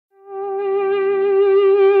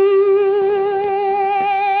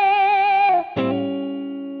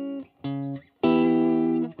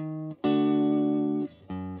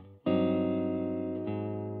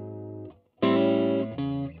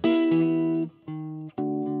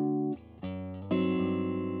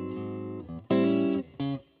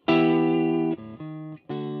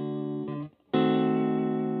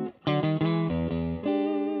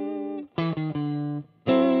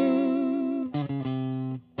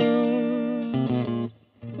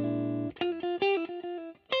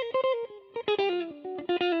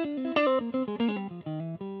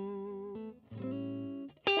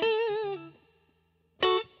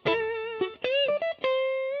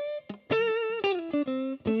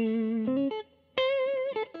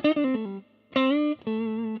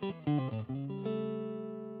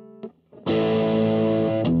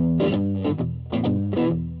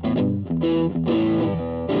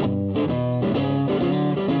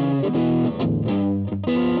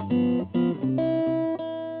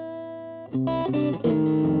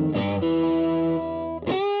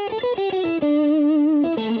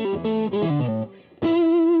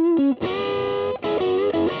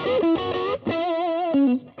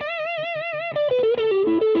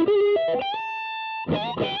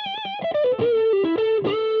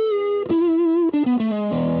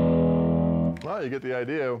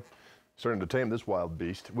Starting to tame this wild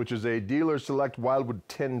beast, which is a Dealer Select Wildwood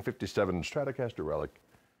 1057 Stratocaster Relic.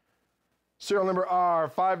 Serial number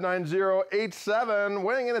R59087,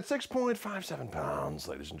 weighing in at 6.57 pounds,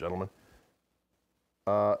 ladies and gentlemen.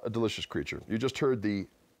 A delicious creature. You just heard the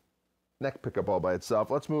neck pickup all by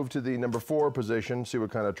itself. Let's move to the number 4 position, see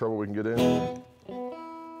what kind of trouble we can get in.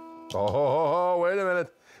 Oh, wait a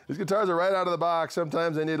minute. These guitars are right out of the box.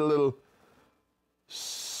 Sometimes they need a little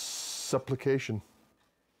supplication.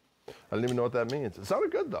 I didn't even know what that means. It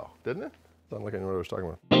sounded good though, didn't it? Sounded like I knew what I was talking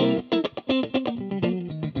about.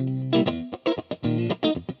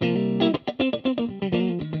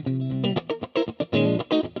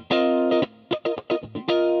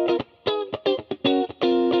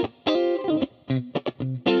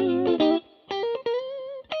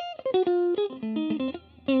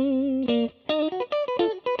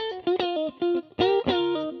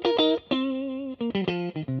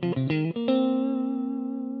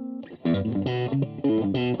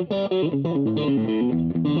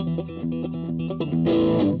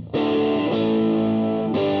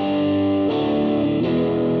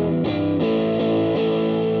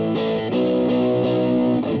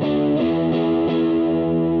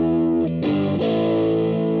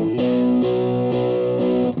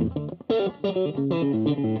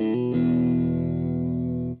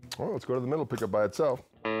 Well, let's go to the middle pickup by itself.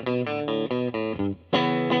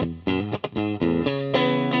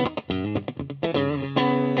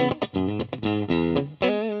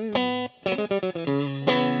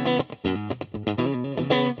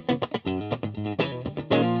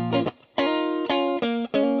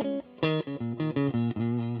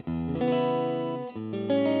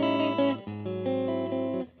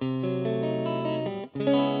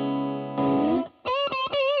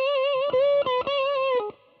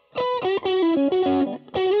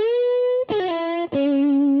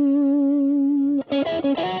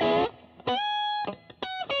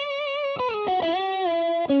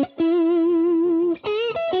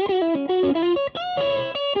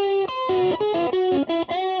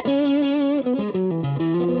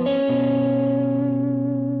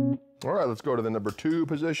 All right, let's go to the number 2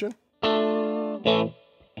 position.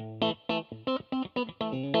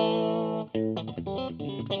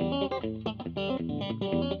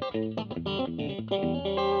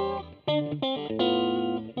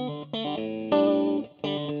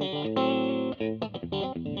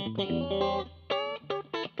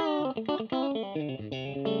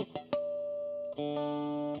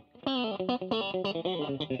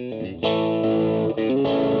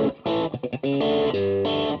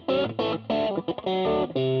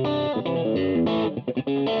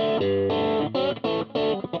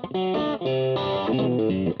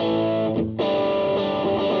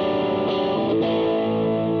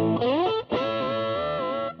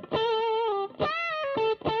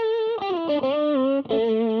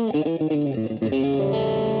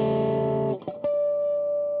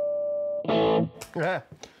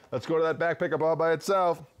 Let's go to that back pickup all by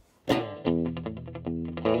itself.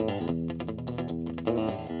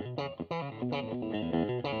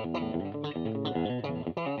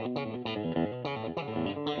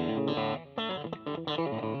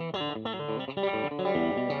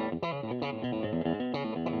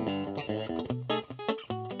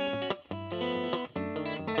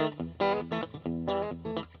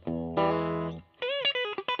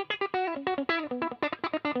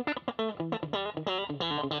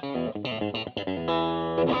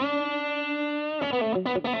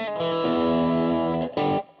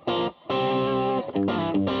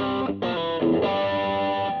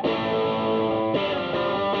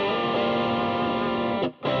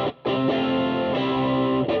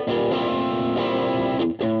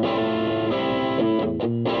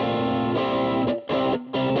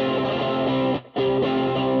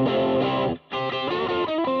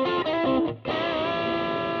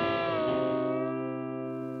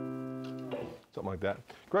 Something like that.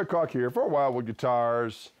 Greg Koch here for Wildwood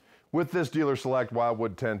Guitars with this Dealer Select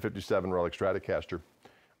Wildwood 1057 Relic Stratocaster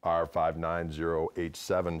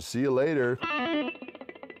R59087. See you later.